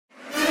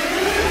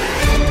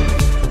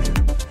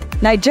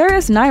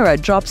Nigeria's naira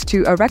drops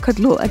to a record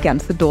low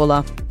against the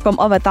dollar. From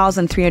over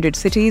 1,300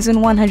 cities in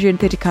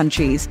 130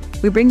 countries,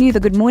 we bring you the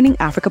Good Morning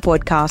Africa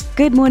podcast.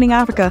 Good morning,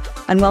 Africa,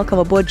 and welcome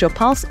aboard your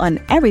pulse on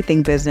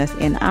everything business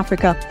in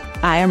Africa.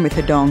 I am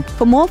Ritha Dong.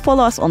 For more,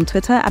 follow us on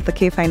Twitter at the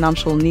K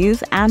Financial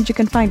News, and you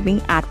can find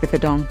me at Ritha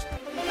Dong.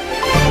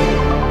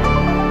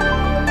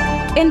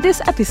 In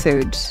this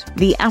episode,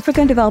 the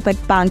African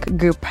Development Bank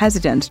Group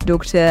President,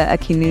 Dr.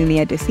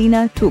 Akinwumi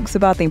Adesina, talks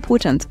about the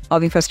importance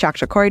of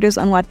infrastructure corridors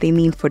and what they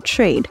mean for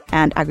trade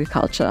and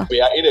agriculture.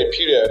 We are in a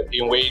period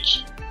in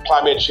which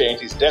climate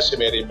change is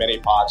decimating many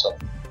parts of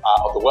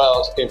the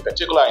world, in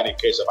particular in the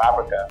case of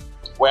Africa,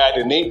 where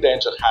the need then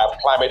to have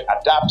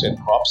climate-adapted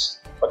crops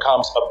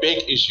becomes a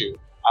big issue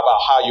about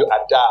how you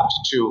adapt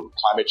to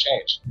climate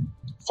change.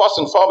 First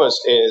and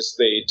foremost is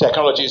the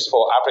technologies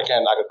for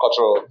African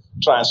agricultural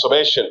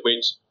transformation,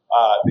 which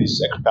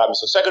Mr.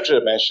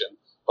 Secretary mentioned,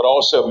 but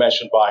also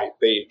mentioned by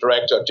the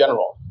Director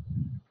General.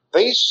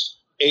 This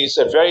is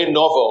a very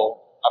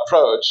novel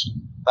approach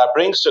that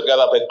brings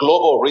together the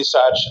global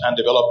research and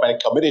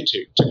development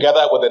community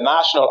together with the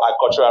national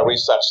agricultural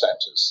research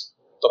centers,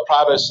 the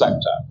private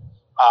sector,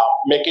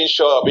 making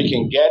sure we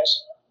can get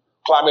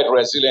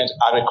climate-resilient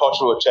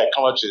agricultural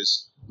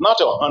technologies, not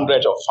to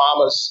hundreds of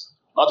farmers,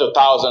 not to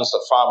thousands of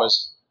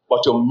farmers,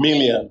 but to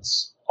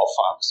millions of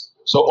farmers.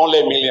 So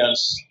only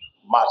millions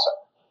matter.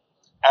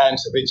 And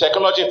the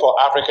Technology for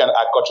African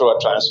Agricultural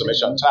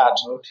Transformation, TAT,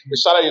 we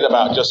started it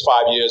about just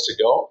 5 years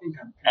ago,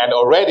 and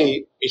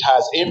already it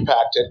has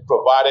impacted,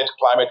 provided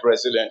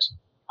climate-resilient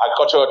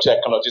agricultural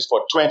technologies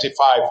for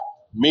 25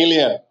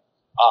 million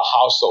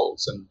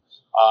households, and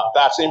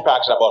that's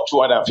impacted about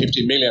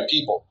 250 million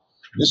people.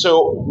 And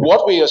so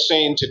what we are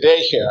seeing today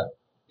here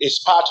is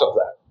part of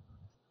that.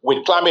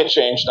 With climate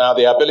change now,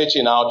 the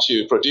ability now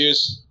to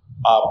produce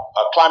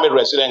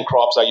climate-resilient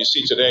crops that you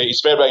see today is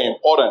very, very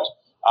important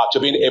to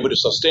being able to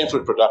sustain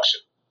food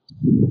production.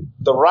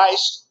 The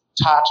Rice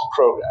TAT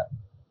program,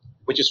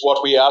 which is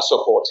what we are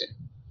supporting,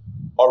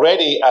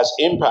 already has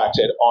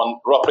impacted on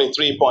roughly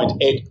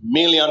 3.8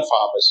 million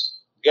farmers,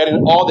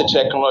 getting all the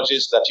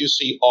technologies that you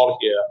see all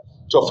here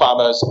to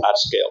farmers at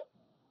scale.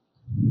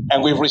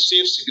 And we've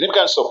received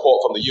significant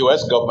support from the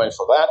U.S. government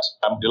for that.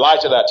 I'm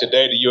delighted that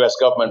today the U.S.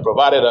 government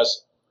provided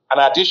us an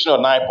additional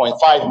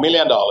 $9.5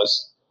 million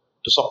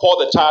to support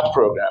the TAT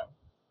program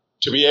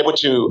to be able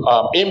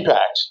to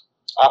impact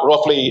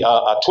roughly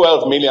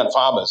 12 million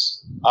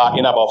farmers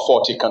in about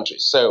 40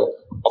 countries. So,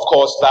 of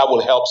course, that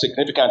will help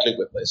significantly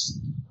with this.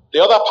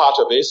 The other part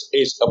of this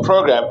is a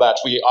program that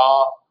we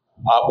are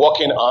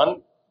working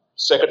on.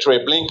 Secretary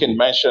Blinken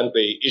mentioned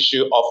the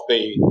issue of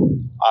the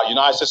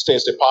United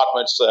States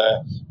Department's,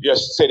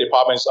 U.S. State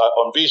Department's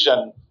on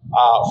vision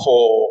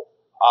for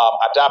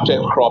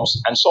adapted crops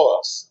and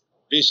soils.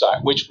 Visa,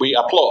 which we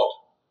applaud,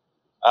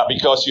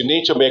 because you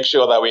need to make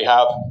sure that we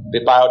have the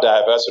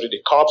biodiversity, the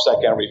crops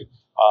that can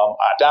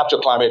adapt to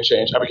climate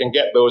change, and we can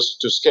get those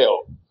to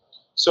scale.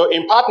 So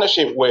in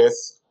partnership with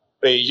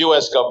the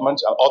U.S.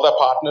 government and other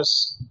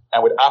partners,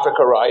 and with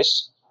Africa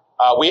Rice,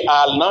 we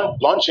are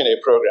launching a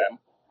program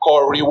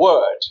called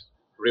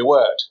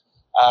Reward,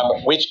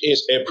 which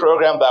is a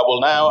program that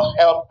will now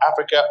help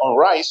Africa on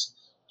rice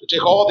to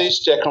take all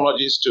these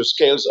technologies to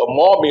scales of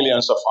more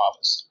millions of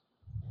farmers.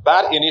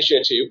 That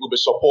initiative will be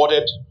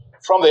supported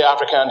from the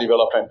African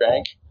Development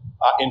Bank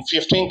in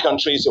 15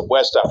 countries of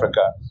West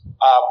Africa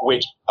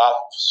with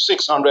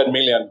 $600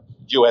 million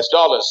US.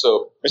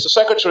 So Mr.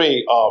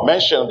 Secretary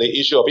mentioned the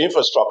issue of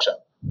infrastructure,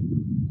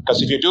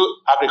 because if you do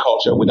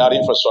agriculture without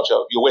infrastructure,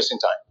 you're wasting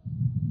time.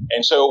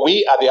 And so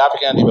we at the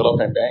African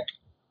Development Bank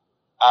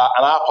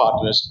and our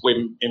partners,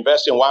 we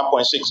invest in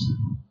 $1.6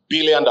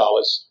 billion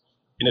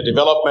in the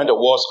development of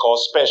what's called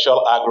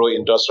special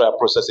agro-industrial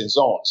processing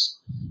zones.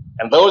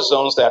 And those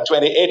zones, there are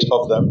 28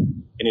 of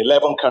them in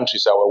 11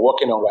 countries that we're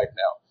working on right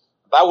now.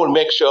 That will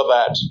make sure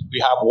that we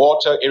have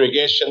water,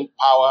 irrigation,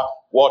 power,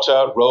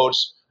 water,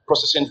 roads,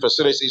 processing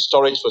facilities,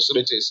 storage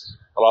facilities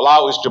that will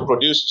allow us to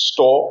produce,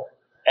 store,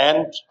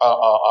 and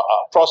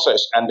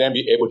process, and then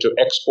be able to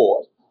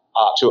export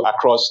to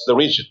across the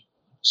region.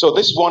 So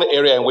this is one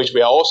area in which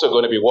we are also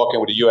going to be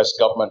working with the U.S.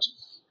 government.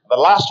 The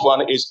last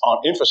one is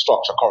on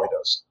infrastructure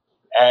corridors.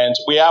 And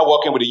we are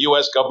working with the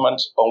U.S.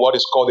 government on what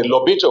is called the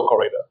Lobito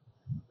corridor.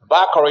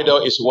 That corridor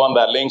is one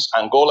that links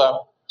Angola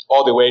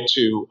all the way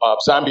to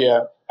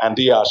Zambia and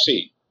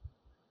DRC.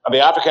 And the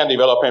African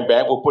Development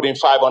Bank will put in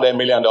 $500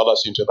 million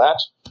into that.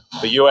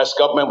 The U.S.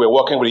 government, we're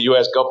working with the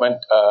U.S. government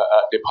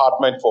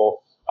Department for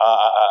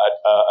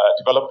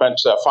Development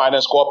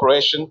Finance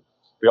Corporation.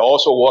 We're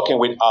also working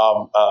with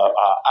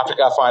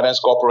Africa Finance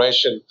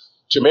Corporation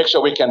to make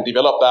sure we can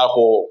develop that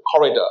whole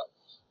corridor.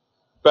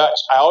 But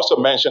I also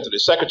mentioned to the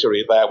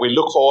Secretary that we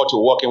look forward to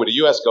working with the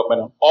U.S.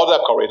 government on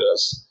other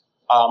corridors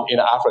in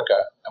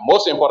Africa. And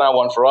most important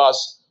one for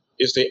us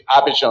is the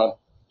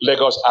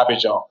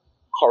Lagos-Abidjan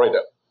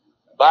corridor.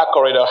 That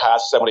corridor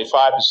has 75%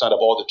 of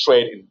all the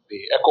trade in the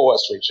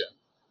ECOWAS region.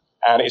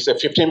 And it's a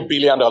 $15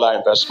 billion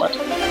investment.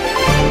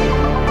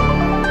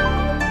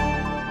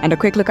 And a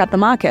quick look at the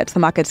markets. The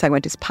market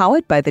segment is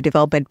powered by the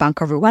Development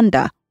Bank of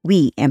Rwanda.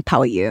 We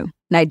empower you.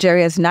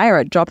 Nigeria's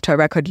naira dropped to a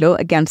record low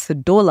against the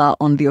dollar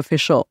on the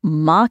official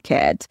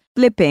market,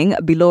 flipping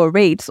below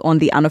rates on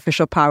the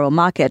unofficial parallel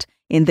market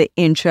in the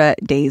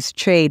intra-day's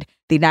trade.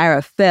 The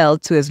naira fell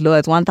to as low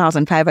as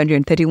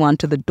 1,531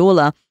 to the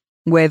dollar,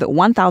 with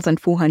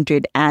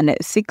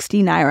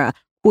 1,460 naira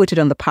quoted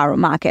on the parallel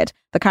market.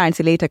 The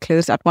currency later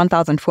closed at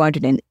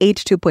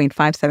 1,482.57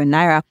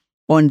 naira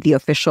on the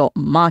official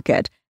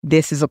market.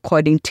 This is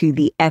according to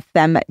the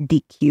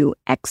FMDQ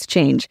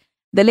exchange.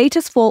 The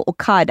latest fall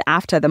occurred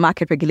after the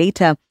market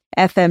regulator,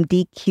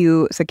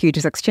 FMDQ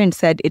Securities Exchange,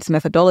 said its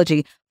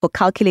methodology for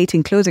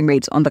calculating closing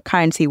rates on the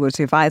currency was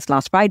revised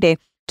last Friday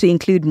to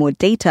include more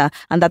data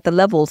and that the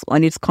levels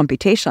on its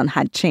computation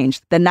had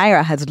changed. The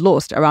naira has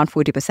lost around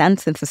 40%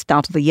 since the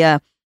start of the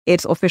year.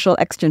 Its official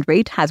exchange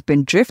rate has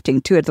been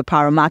drifting towards the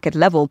parallel market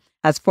level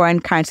as foreign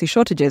currency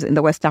shortages in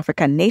the West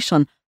African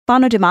nation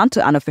funnel demand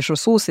to unofficial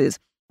sources.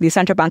 The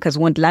central bank has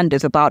warned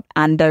lenders about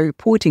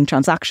underreporting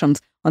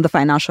transactions on the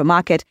financial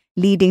market,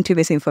 leading to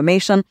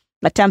misinformation,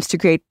 attempts to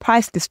create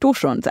price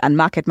distortions and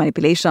market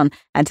manipulation,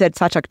 and said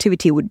such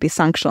activity would be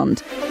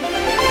sanctioned.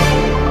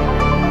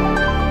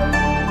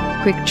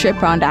 Quick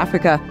trip around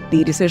Africa.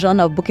 The decision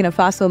of Burkina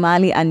Faso,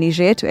 Mali and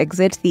Niger to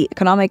exit the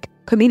Economic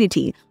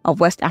Community of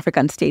West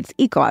African States,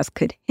 ECOWAS,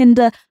 could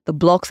hinder the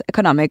bloc's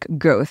economic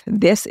growth.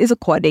 This is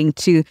according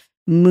to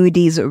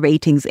Moody's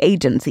ratings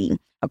agency.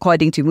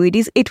 According to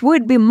Moody's, it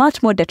would be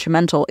much more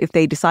detrimental if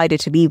they decided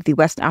to leave the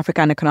West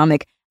African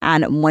Economic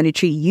and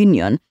Monetary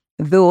Union,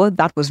 though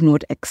that was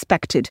not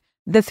expected.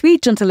 The three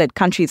junta-led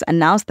countries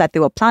announced that they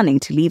were planning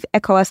to leave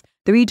ECOWAS,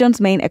 the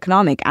region's main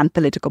economic and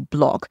political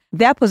bloc.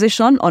 Their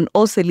position on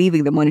also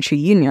leaving the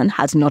Monetary Union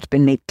has not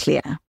been made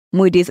clear.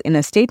 Moody's, in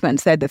a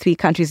statement, said the three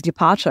countries'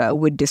 departure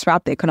would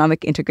disrupt the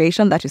economic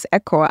integration that is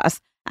ECOWAS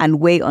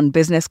and weigh on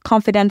business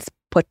confidence,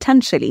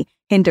 potentially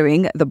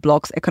hindering the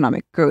bloc's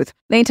economic growth.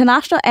 The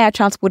International Air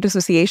Transport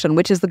Association,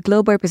 which is the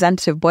global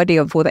representative body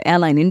for the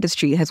airline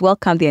industry, has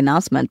welcomed the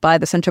announcement by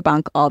the Central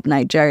Bank of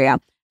Nigeria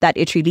that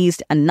it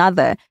released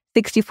another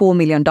 $64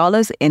 million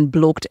in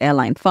blocked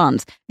airline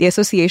funds. The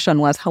association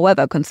was,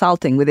 however,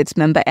 consulting with its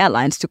member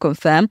airlines to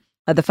confirm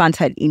that the funds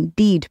had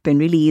indeed been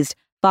released.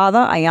 Further,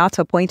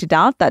 IATA pointed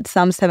out that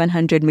some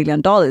 $700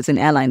 million in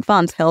airline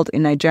funds held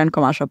in Nigerian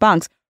commercial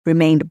banks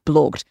remained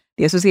blocked.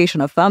 The association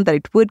affirmed that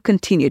it would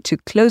continue to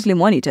closely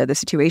monitor the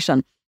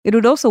situation. It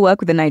would also work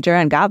with the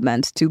Nigerian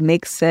government to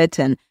make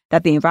certain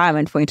that the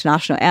environment for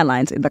international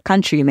airlines in the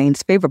country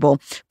remains favorable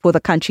for the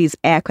country's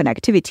air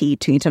connectivity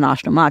to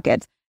international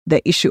markets.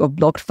 The issue of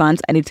blocked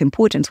funds and its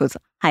importance was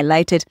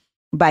highlighted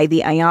by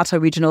the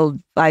IATA Regional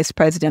Vice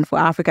President for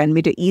Africa and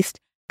Middle East,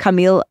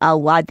 Kamil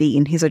Al-Wadi,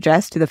 in his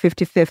address to the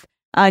 55th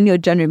Annual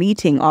General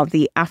Meeting of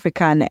the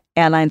African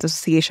Airlines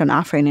Association,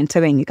 AFRAN, in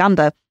Entebbe,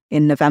 Uganda,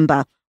 in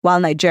November. While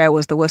Nigeria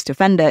was the worst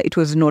offender, it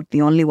was not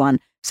the only one.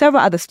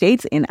 Several other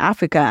states in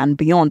Africa and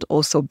beyond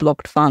also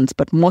blocked funds,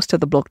 but most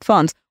of the blocked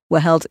funds were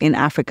held in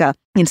Africa.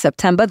 In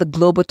September, the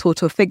global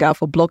total figure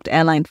for blocked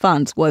airline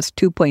funds was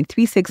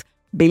 $2.36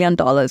 billion.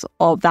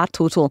 Of that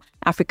total,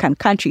 African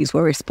countries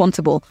were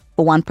responsible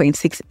for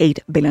 $1.68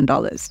 billion.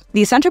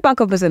 The Central Bank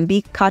of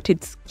Mozambique cut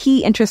its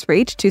key interest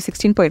rate to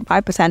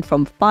 16.5%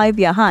 from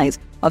 5-year highs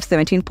of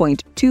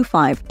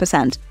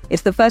 17.25%.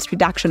 It's the first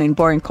reduction in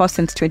borrowing costs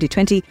since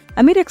 2020,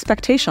 amid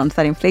expectations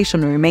that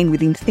inflation will remain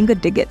within single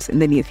digits in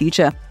the near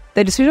future.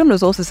 The decision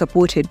was also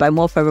supported by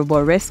more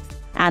favorable risks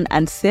and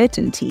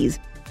uncertainties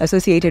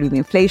associated with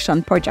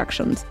inflation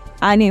projections.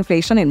 Annual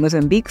inflation in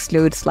Mozambique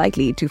slowed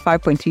slightly to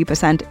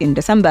 5.3% in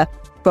December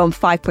from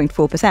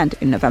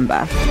 5.4% in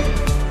November.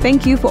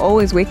 Thank you for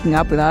always waking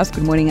up with us.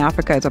 Good Morning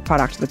Africa is a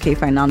product of the K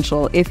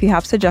Financial. If you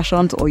have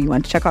suggestions or you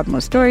want to check out more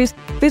stories,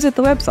 visit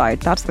the website.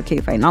 That's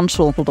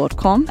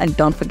thekfinancial.com. And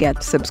don't forget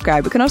to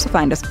subscribe. You can also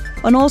find us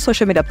on all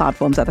social media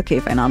platforms at the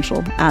K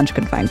Financial. And you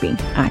can find me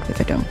at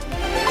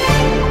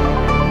Vivado.